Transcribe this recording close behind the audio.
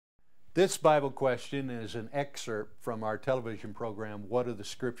This Bible question is an excerpt from our television program, What Do the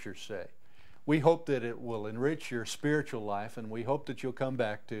Scriptures Say? We hope that it will enrich your spiritual life, and we hope that you'll come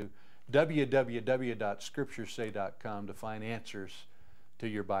back to www.scripturesay.com to find answers to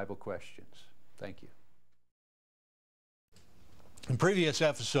your Bible questions. Thank you. In previous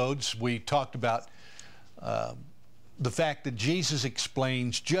episodes, we talked about the fact that Jesus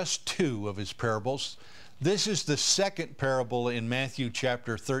explains just two of his parables. This is the second parable in Matthew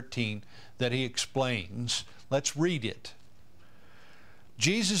chapter 13 that he explains. Let's read it.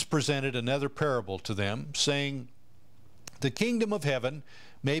 Jesus presented another parable to them, saying, "The kingdom of heaven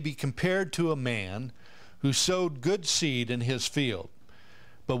may be compared to a man who sowed good seed in his field.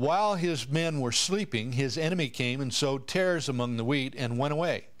 But while his men were sleeping, his enemy came and sowed tares among the wheat and went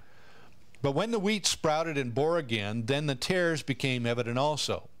away. But when the wheat sprouted and bore again, then the tares became evident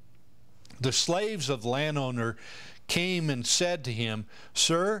also. The slaves of the landowner came and said to him,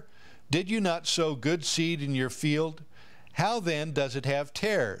 'Sir, did you not sow good seed in your field? How then does it have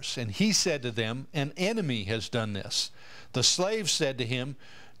tares?' And he said to them, 'An enemy has done this.' The slaves said to him,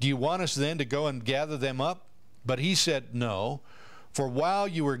 'Do you want us then to go and gather them up?' But he said, 'No, for while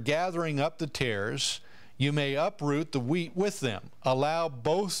you are gathering up the tares, you may uproot the wheat with them. Allow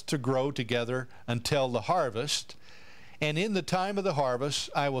both to grow together until the harvest. And in the time of the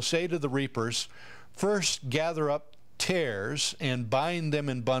harvest, I will say to the reapers, first gather up tares and bind them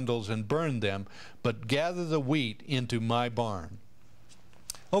in bundles and burn them, but gather the wheat into my barn.'"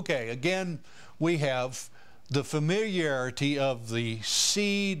 Okay, again, we have the familiarity of the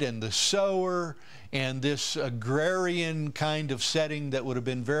seed and the sower and this agrarian kind of setting that would have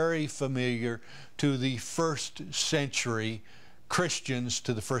been very familiar to the first century Christians,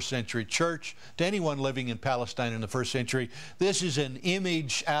 to the first century church, to anyone living in Palestine in the first century. This is an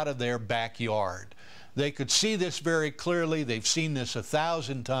image out of their backyard. They could see this very clearly. They've seen this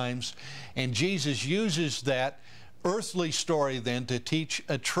 1,000 times. And Jesus uses that earthly story then to teach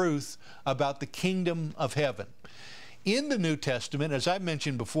a truth about the kingdom of heaven. In the New Testament, as I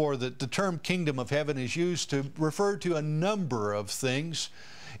mentioned before, that the term kingdom of heaven is used to refer to a number of things.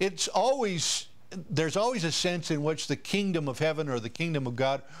 There's always a sense in which the kingdom of heaven or the kingdom of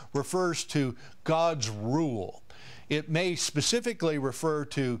God refers to God's rule. It may specifically refer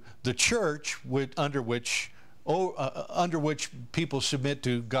to the church under which people submit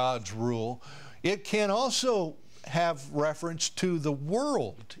to God's rule. It can also have reference to the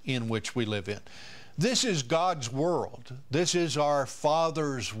world in which we live in. This is God's world. This is our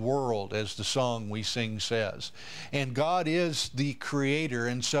Father's world, as the song we sing says. And God is the creator,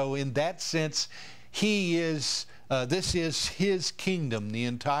 and so in that sense, this is His kingdom, the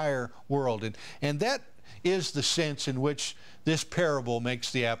entire world. And that is the sense in which this parable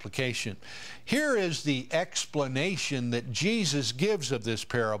makes the application. Here is the explanation that Jesus gives of this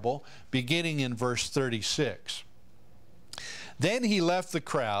parable, beginning in verse 36. "Then he left the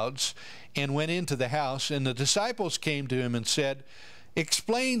crowds and went into the house, and the disciples came to him and said,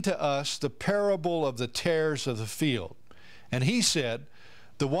 'Explain to us the parable of the tares of the field.' And he said,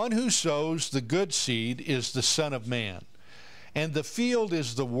 'The one who sows the good seed is the Son of Man, and the field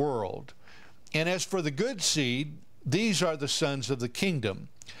is the world. And as for the good seed, these are the sons of the kingdom,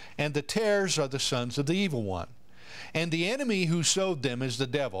 and the tares are the sons of the evil one. And the enemy who sowed them is the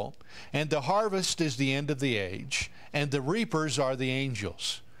devil, and the harvest is the end of the age, and the reapers are the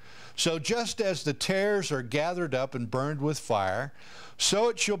angels. So just as the tares are gathered up and burned with fire, so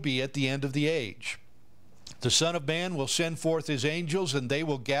it shall be at the end of the age. The Son of Man will send forth His angels, and they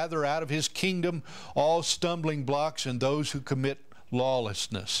will gather out of His kingdom all stumbling blocks and those who commit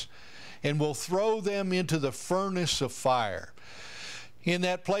lawlessness, and will throw them into the furnace of fire. In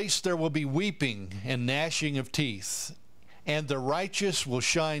that place there will be weeping and gnashing of teeth, and the righteous will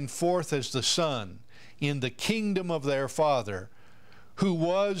shine forth as the sun in the kingdom of their Father.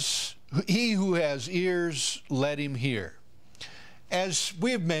 He who has ears, let him hear." As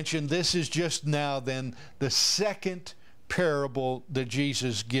we have mentioned, this is just now then the second parable that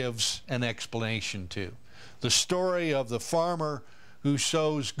Jesus gives an explanation to. The story of the farmer who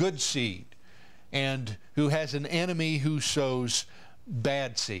sows good seed and who has an enemy who sows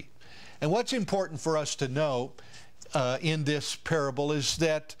bad seed. And what's important for us to know in this parable is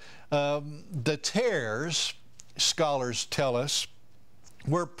that the tares, scholars tell us,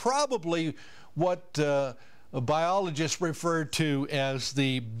 were probably what biologists refer to as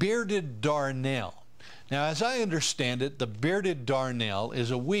the bearded darnel. Now, as I understand it, the bearded darnel is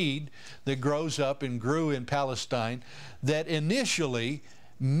a weed that grows up and grew in Palestine that initially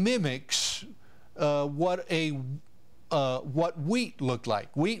mimics what wheat looked like.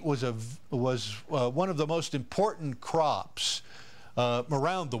 Wheat was one of the most important crops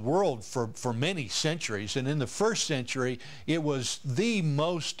around the world for many centuries. And in the first century, it was the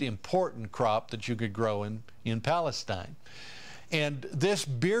most important crop that you could grow in Palestine. And this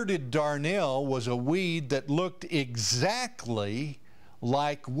bearded darnel was a weed that looked exactly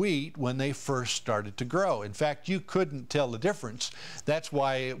like wheat when they first started to grow. In fact, you couldn't tell the difference. That's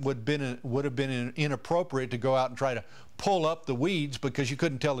why it would have been inappropriate to go out and try to pull up the weeds, because you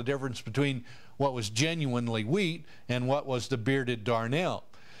couldn't tell the difference between what was genuinely wheat and what was the bearded darnel.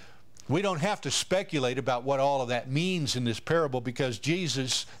 We don't have to speculate about what all of that means in this parable, because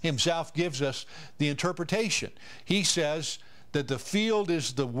Jesus himself gives us the interpretation. He says that the field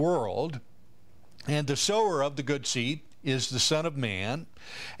is the world, and the sower of the good seed is the Son of Man,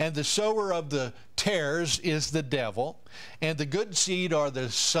 and the sower of the tares is the devil, and the good seed are the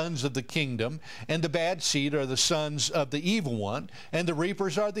sons of the kingdom, and the bad seed are the sons of the evil one, and the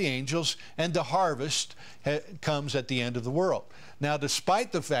reapers are the angels, and the harvest comes at the end of the world. Now,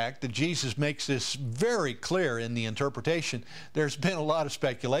 despite the fact that Jesus makes this very clear in the interpretation, there's been a lot of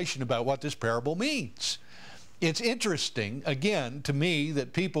speculation about what this parable means. It's interesting, again, to me,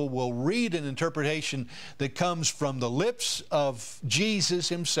 that people will read an interpretation that comes from the lips of Jesus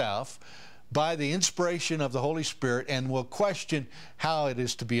himself by the inspiration of the Holy Spirit, and will question how it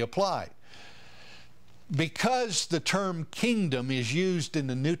is to be applied. Because the term kingdom is used in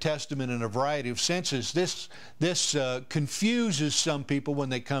the New Testament in a variety of senses, this confuses some people when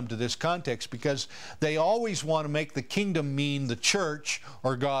they come to this context, because they always want to make the kingdom mean the church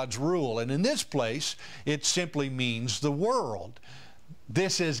or God's rule. And in this place, it simply means the world.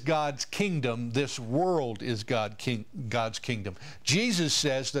 This is God's kingdom. This world is God's kingdom. Jesus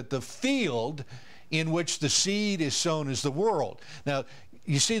says that the field in which the seed is sown is the world. Now,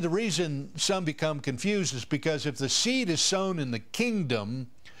 you see, the reason some become confused is because if the seed is sown in the kingdom,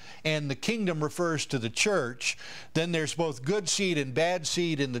 and the kingdom refers to the church, then there's both good seed and bad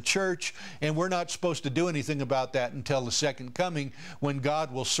seed in the church, and we're not supposed to do anything about that until the second coming, when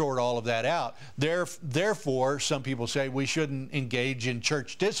God will sort all of that out. Therefore, some people say we shouldn't engage in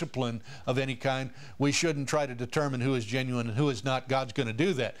church discipline of any kind. We shouldn't try to determine who is genuine and who is not. God's going to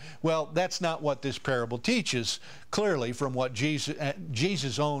do that. Well, that's not what this parable teaches, clearly from what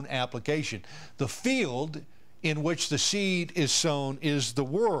Jesus' own application. The field in which the seed is sown is the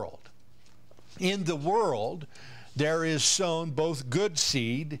world. In the world, there is sown both good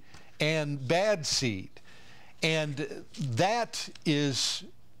seed and bad seed. And that is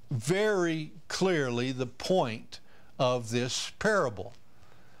very clearly the point of this parable.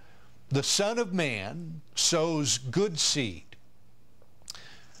 The Son of Man sows good seed.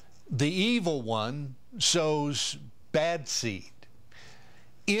 The evil one sows bad seed.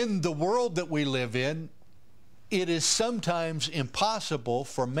 In the world that we live in, it is sometimes impossible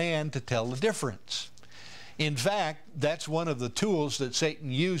for man to tell the difference. In fact, that's one of the tools that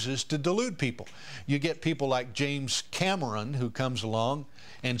Satan uses to delude people. You get people like James Cameron, who comes along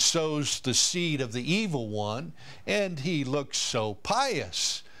and sows the seed of the evil one, and he looks so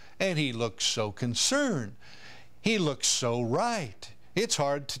pious, and he looks so concerned. He looks so right. It's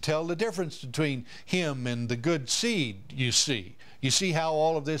hard to tell the difference between him and the good seed, you see. You see how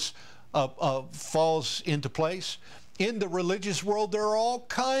all of this falls into place? In the religious world, there are all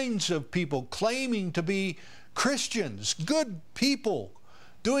kinds of people claiming to be Christians, good people,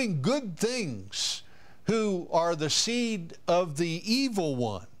 doing good things, who are the seed of the evil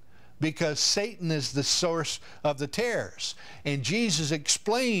one, because Satan is the source of the tares. And Jesus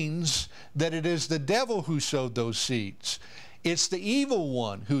explains that it is the devil who sowed those seeds. It's the evil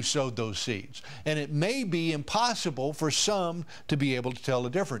one who sowed those seeds. And it may be impossible for some to be able to tell the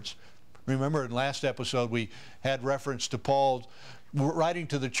difference. Remember, in last episode, we had reference to Paul writing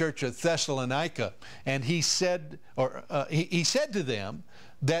to the church at Thessalonica, and he said to them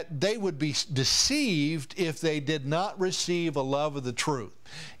that they would be deceived if they did not receive a love of the truth.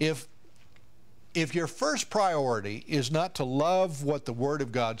 If your first priority is not to love what the Word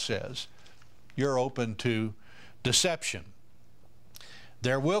of God says, you're open to deception.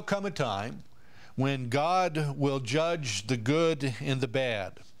 There will come a time when God will judge the good and the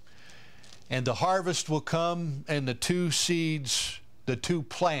bad. And the harvest will come, and the two seeds, the two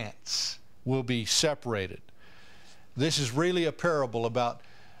plants, will be separated. This is really a parable about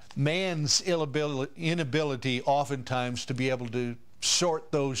man's inability oftentimes to be able to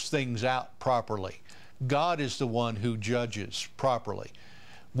sort those things out properly. God is the one who judges properly.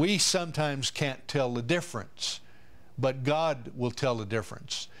 We sometimes can't tell the difference, but God will tell the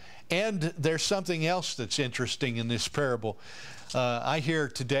difference. And there's something else that's interesting in this parable. I hear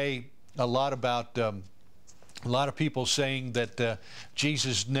today a lot about a lot of people saying that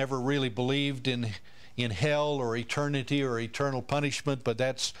Jesus never really believed in in hell or eternity or eternal punishment, but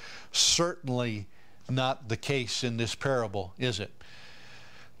that's certainly not the case in this parable, is it?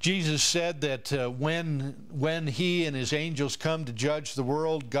 Jesus said that when he and his angels come to judge the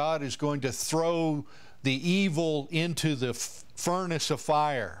world, God is going to throw the evil into the furnace of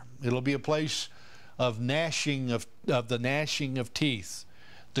fire. It'll be a place of gnashing of the gnashing of teeth.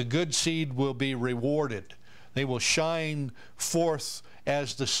 The good seed will be rewarded. They will shine forth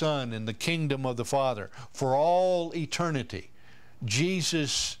as the sun in the kingdom of the Father for all eternity.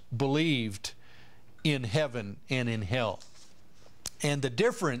 Jesus believed in heaven and in hell. And the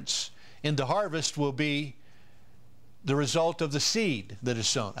difference in the harvest will be the result of the seed that is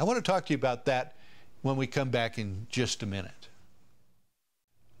sown. I want to talk to you about that when we come back in just a minute.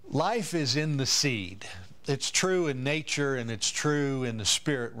 Life is in the seed. It's true in nature and it's true in the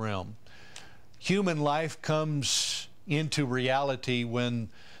spirit realm. Human life comes into reality when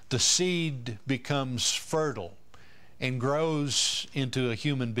the seed becomes fertile and grows into a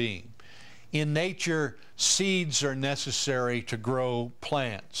human being. In nature, seeds are necessary to grow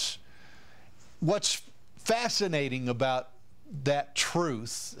plants. What's fascinating about that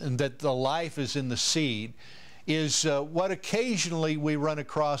truth, and that the life is in the seed, is what occasionally we run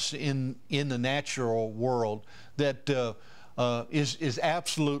across in the natural world that is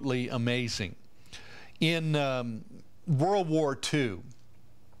absolutely amazing. In World War II,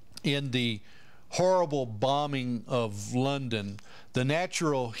 in the horrible bombing of London, the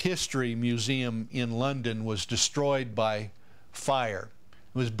Natural History Museum in London was destroyed by fire.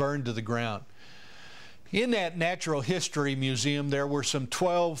 It was burned to the ground. In that Natural History Museum, there were some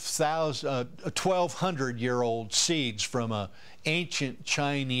 1,200-year-old seeds from an ancient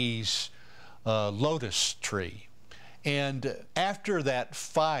Chinese lotus tree. And after that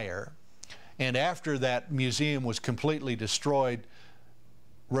fire, and after that museum was completely destroyed,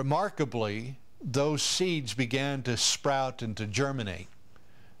 remarkably, those seeds began to sprout and to germinate.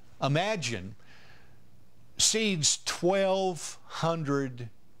 Imagine seeds 1,200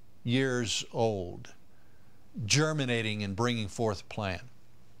 years old germinating and bringing forth a plant.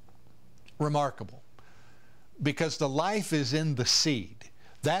 Remarkable. Because the life is in the seed.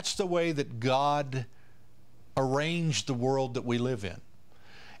 That's the way that God arranged the world that we live in.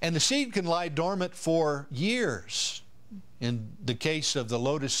 And the seed can lie dormant for years. In the case of the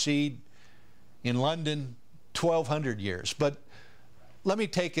lotus seed in London, 1,200 years. But let me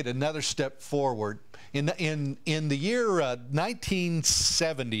take it another step forward. In the year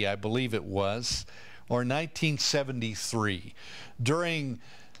 1970, I believe it was, or 1973, during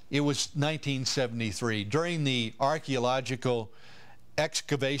the archaeological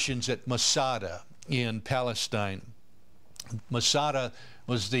excavations at Masada in Palestine. Masada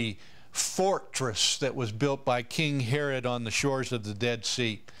was the fortress that was built by King Herod on the shores of the Dead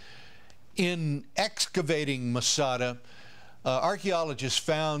Sea. In excavating Masada, archaeologists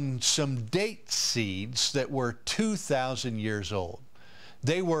found some date seeds that were 2,000 years old.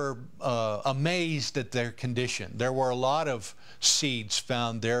 They were amazed at their condition. There were a lot of seeds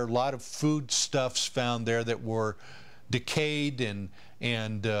found there, a lot of foodstuffs found there that were decayed and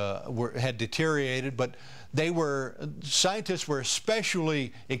had deteriorated, but scientists were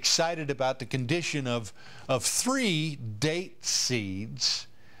especially excited about the condition of 3 date seeds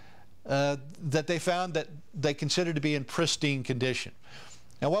that they found that they considered to be in pristine condition.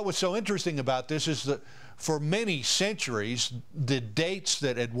 Now, what was so interesting about this is that for many centuries, the dates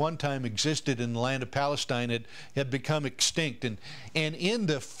that at one time existed in the land of Palestine had become extinct. And in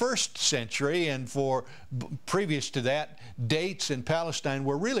the 1st century, and for previous to that, dates in Palestine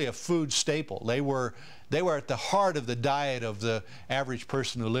were really a food staple. They were at the heart of the diet of the average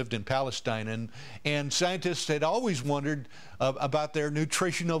person who lived in Palestine. And scientists had always wondered about their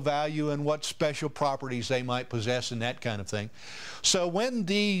nutritional value and what special properties they might possess and that kind of thing. So when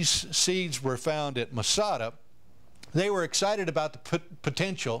these seeds were found at Masada, they were excited about the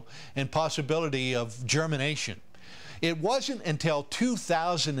potential and possibility of germination. It wasn't until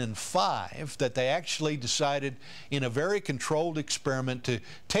 2005 that they actually decided, in a very controlled experiment, to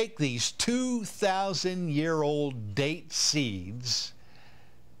take these 2,000-year-old date seeds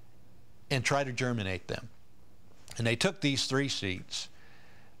and try to germinate them. And they took these 3 seeds,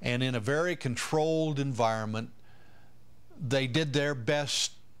 and in a very controlled environment, they did their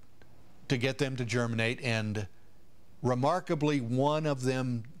best to get them to germinate, and remarkably, one of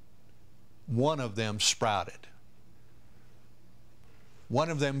them sprouted. One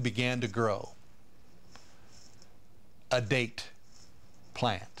of them began to grow. A date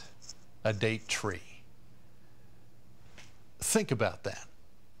plant, a date tree. Think about that.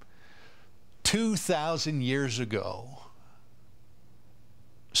 2,000 years ago,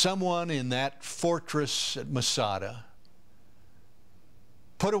 someone in that fortress at Masada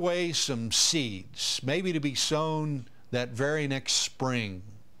put away some seeds, maybe to be sown that very next spring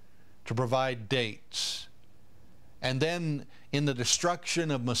to provide dates. And then in the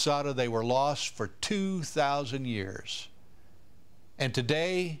destruction of Masada, they were lost for 2,000 years. And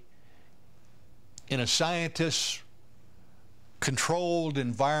today, in a scientist-controlled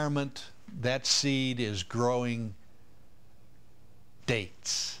environment, that seed is growing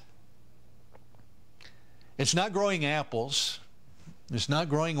dates. It's not growing apples. It's not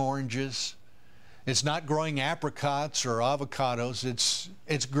growing oranges. It's not growing apricots or avocados.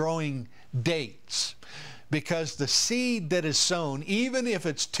 It's growing dates. Because the seed that is sown, even if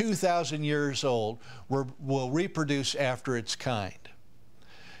it's 2,000 years old, will reproduce after its kind.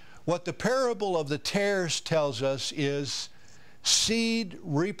 What the parable of the tares tells us is seed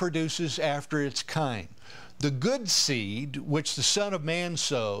reproduces after its kind. The good seed, which the Son of Man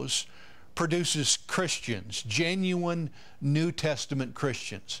sows, produces Christians, genuine New Testament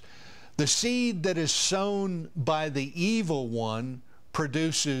Christians. The seed that is sown by the evil one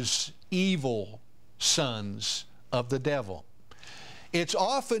produces evil sons of the devil. It's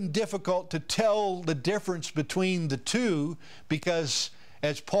often difficult to tell the difference between the two because,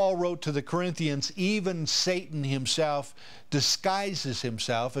 as Paul wrote to the Corinthians, even Satan himself disguises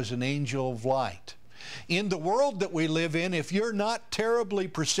himself as an angel of light. In the world that we live in, if you're not terribly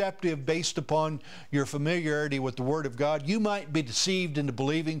perceptive based upon your familiarity with the Word of God, you might be deceived into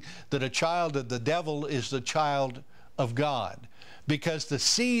believing that a child of the devil is the child of God, because the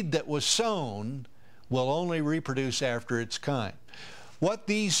seed that was sown will only reproduce after its kind. What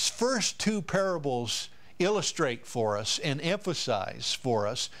these first two parables illustrate for us and emphasize for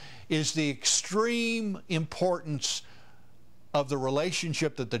us is the extreme importance of the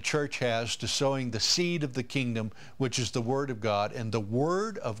relationship that the church has to sowing the seed of the kingdom, which is the Word of God, and the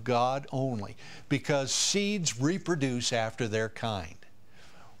Word of God only, because seeds reproduce after their kind.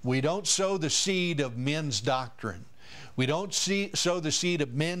 We don't sow the seed of men's doctrine. We don't sow the seed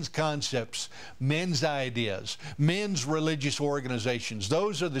of men's concepts, men's ideas, men's religious organizations.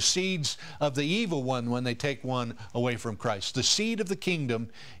 Those are the seeds of the evil one when they take one away from Christ. The seed of the kingdom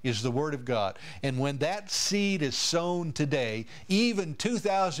is the Word of God. And when that seed is sown today, even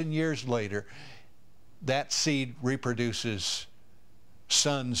 2,000 years later, that seed reproduces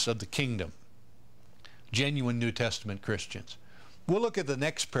sons of the kingdom, genuine New Testament Christians. We'll look at the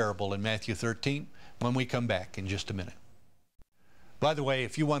next parable in Matthew 13 when we come back in just a minute. By the way,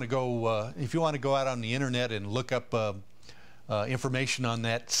 if you want to go out on the internet and look up information on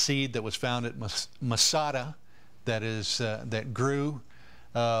that seed that was found at Masada, that grew,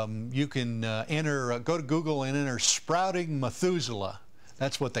 you can go to Google and enter sprouting Methuselah.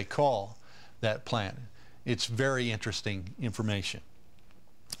 That's what they call that plant. It's very interesting information.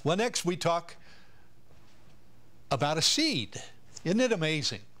 Well, next we talk about a seed. Isn't it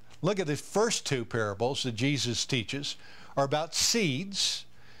amazing? Look at the first two parables that Jesus teaches are about seeds,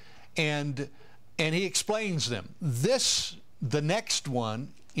 and he explains them. The next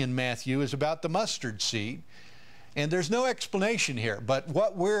one in Matthew is about the mustard seed, and there's no explanation here, but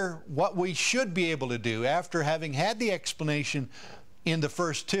what we should be able to do after having had the explanation in the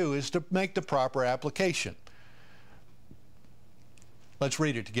first two is to make the proper application. Let's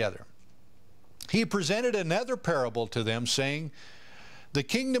read it together. He presented another parable to them, saying, "The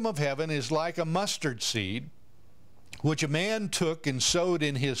kingdom of heaven is like a mustard seed, which a man took and sowed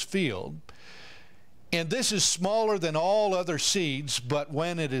in his field. And this is smaller than all other seeds, but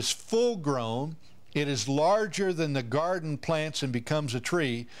when it is full grown, it is larger than the garden plants and becomes a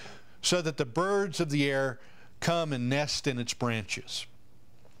tree, so that the birds of the air come and nest in its branches."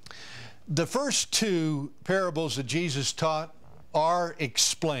 The first two parables that Jesus taught are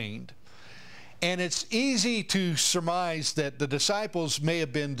explained. And it's easy to surmise that the disciples may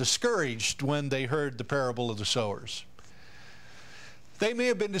have been discouraged when they heard the parable of the sowers. They may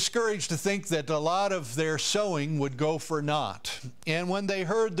have been discouraged to think that a lot of their sowing would go for naught. And when they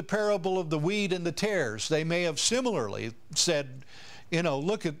heard the parable of the wheat and the tares, they may have similarly said,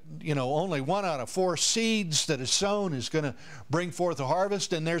 look at, only 1 out of 4 seeds that is sown is going to bring forth a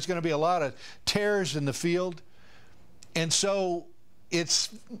harvest, and there's going to be a lot of tares in the field. And so it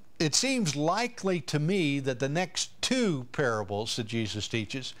seems likely to me that the next two parables that Jesus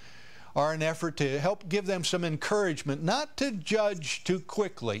teaches are an effort to help give them some encouragement, not to judge too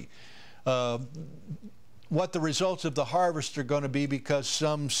quickly what the results of the harvest are going to be, because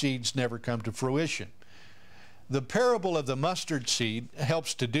some seeds never come to fruition. The parable of the mustard seed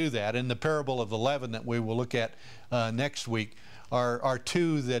helps to do that, and the parable of the leaven that we will look at next week are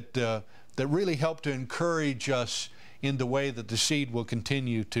two that really help to encourage us in the way that the seed will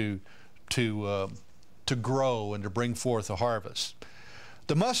continue to grow and to bring forth a harvest.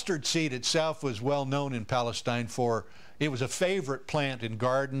 The mustard seed itself was well known in Palestine for, it was a favorite plant in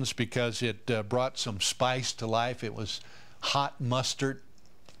gardens because it brought some spice to life. It was hot mustard.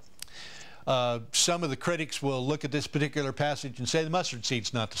 Some of the critics will look at this particular passage and say the mustard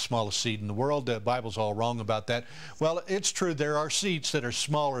seed's not the smallest seed in the world. The Bible's all wrong about that. Well, it's true. There are seeds that are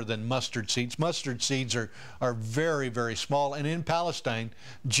smaller than mustard seeds. Mustard seeds are very, very small. And in Palestine,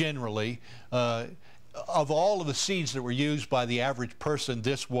 generally, of all of the seeds that were used by the average person,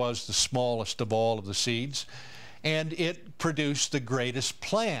 this was the smallest of all of the seeds. And it produced the greatest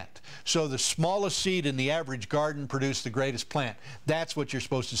plant. So the smallest seed in the average garden produced the greatest plant. That's what you're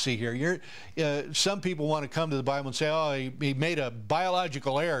supposed to see here. Some people want to come to the Bible and say, oh, he made a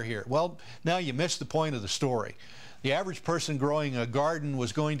biological error here. Well, now you missed the point of the story. The average person growing a garden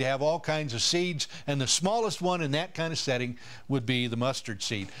was going to have all kinds of seeds, and the smallest one in that kind of setting would be the mustard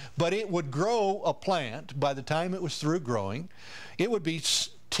seed. But it would grow a plant. By the time it was through growing, it would be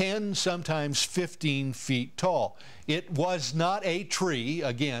 10, sometimes 15 feet tall. It was not a tree.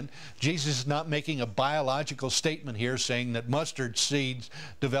 Again, Jesus is not making a biological statement here saying that mustard seeds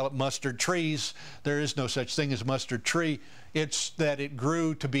develop mustard trees. There is no such thing as a mustard tree. It's that it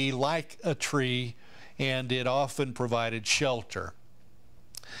grew to be like a tree, and it often provided shelter.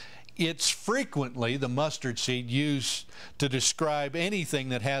 It's frequently, the mustard seed, used to describe anything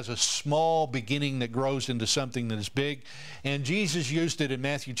that has a small beginning that grows into something that is big. And Jesus used it in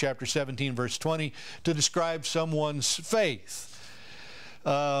Matthew chapter 17, verse 20, to describe someone's faith.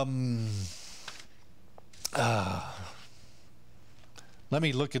 Let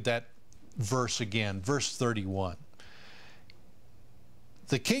me look at that verse again, verse 31.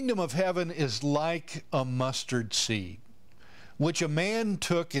 The kingdom of heaven is like a mustard seed, which a man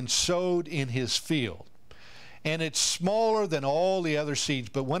took and sowed in his field. And it's smaller than all the other seeds,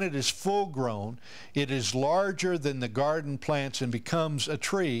 but when it is full grown, it is larger than the garden plants and becomes a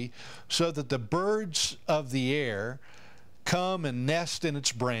tree, so that the birds of the air come and nest in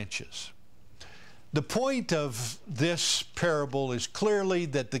its branches. The point of this parable is clearly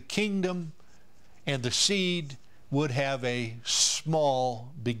that the kingdom and the seed would have a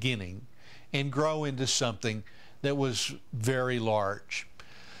small beginning and grow into something that was very large.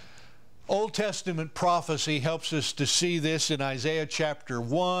 Old Testament prophecy helps us to see this in Isaiah chapter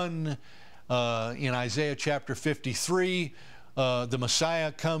 1, in Isaiah chapter 53. The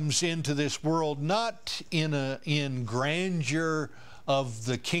Messiah comes into this world not in grandeur of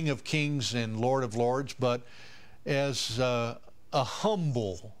the King of Kings and Lord of Lords, but as a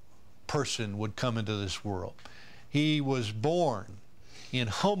humble person would come into this world. He was born in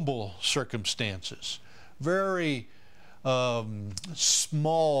humble circumstances, very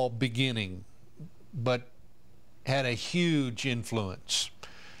small beginning, but had a huge influence.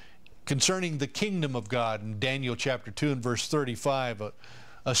 Concerning the kingdom of God in Daniel chapter 2 and verse 35,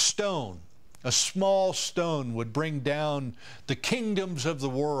 a stone, a small stone would bring down the kingdoms of the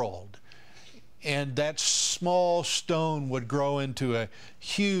world. And that small stone would grow into a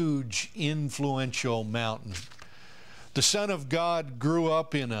huge, influential mountain. The Son of God grew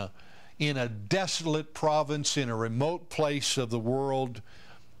up in a desolate province, in a remote place of the world.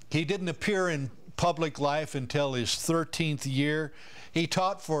 He didn't appear in public life until his 13th year. He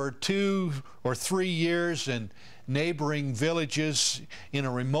taught for 2 or 3 years in neighboring villages in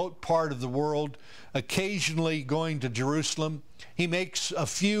a remote part of the world, occasionally going to Jerusalem. He makes a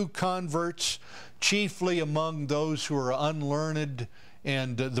few converts, chiefly among those who are unlearned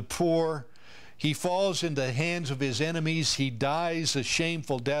and the poor. He falls into the hands of his enemies. He dies a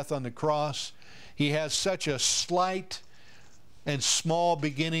shameful death on the cross. He has such a slight and small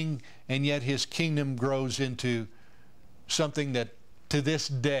beginning, and yet his kingdom grows into something that to this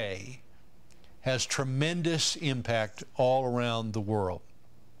day has tremendous impact all around the world.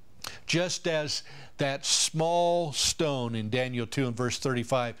 Just as that small stone in Daniel 2 and verse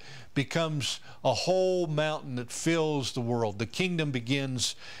 35 becomes a whole mountain that fills the world. The kingdom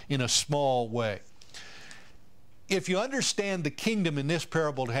begins in a small way. If you understand the kingdom in this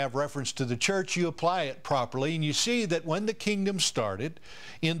parable to have reference to the church, you apply it properly, and you see that when the kingdom started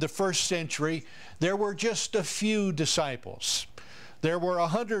in the first century, there were just a few disciples. There were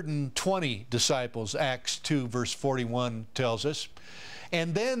 120 disciples, Acts 2 verse 41 tells us.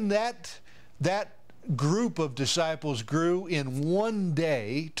 And then that group of disciples grew in one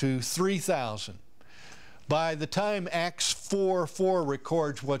day to 3,000. By the time Acts 4:4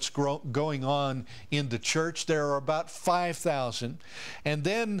 records what's going on in the church, there are about 5,000. And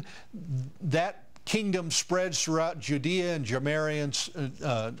then that kingdom spreads throughout Judea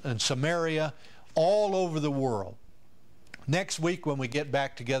and Samaria, all over the world. Next week when we get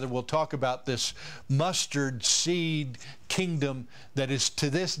back together, we'll talk about this mustard seed kingdom that is to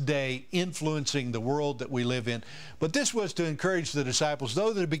this day influencing the world that we live in. But this was to encourage the disciples,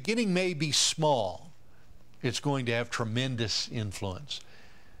 though the beginning may be small, it's going to have tremendous influence.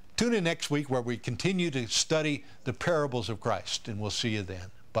 Tune in next week where we continue to study the parables of Christ, and we'll see you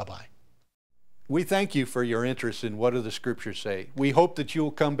then. Bye-bye. We thank you for your interest in What Do the Scriptures Say. We hope that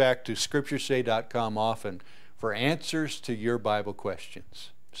you'll come back to scripturesay.com often for answers to your Bible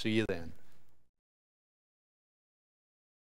questions. See you then.